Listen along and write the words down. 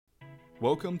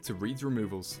Welcome to Reed's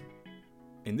Removals.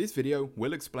 In this video,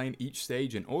 we'll explain each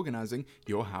stage in organising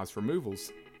your house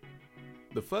removals.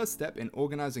 The first step in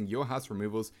organising your house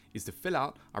removals is to fill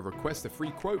out a request a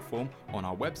free quote form on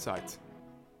our website.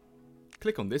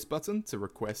 Click on this button to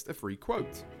request a free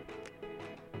quote.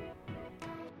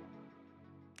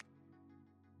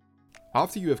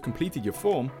 After you have completed your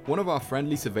form, one of our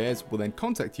friendly surveyors will then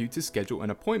contact you to schedule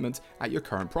an appointment at your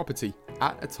current property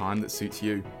at a time that suits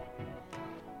you.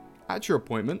 At your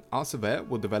appointment, our surveyor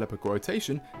will develop a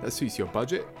quotation that suits your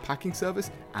budget, packing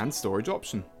service and storage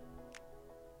option.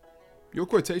 Your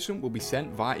quotation will be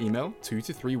sent via email 2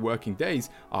 to 3 working days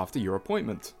after your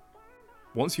appointment.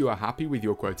 Once you are happy with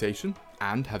your quotation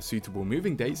and have suitable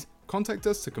moving dates, contact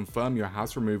us to confirm your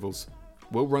house removals.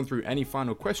 We'll run through any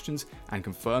final questions and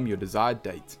confirm your desired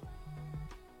date.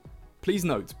 Please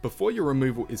note, before your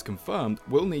removal is confirmed,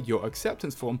 we'll need your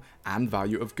acceptance form and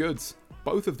value of goods.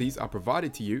 Both of these are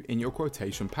provided to you in your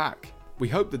quotation pack. We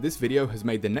hope that this video has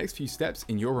made the next few steps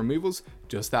in your removals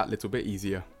just that little bit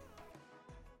easier.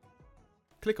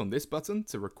 Click on this button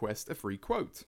to request a free quote.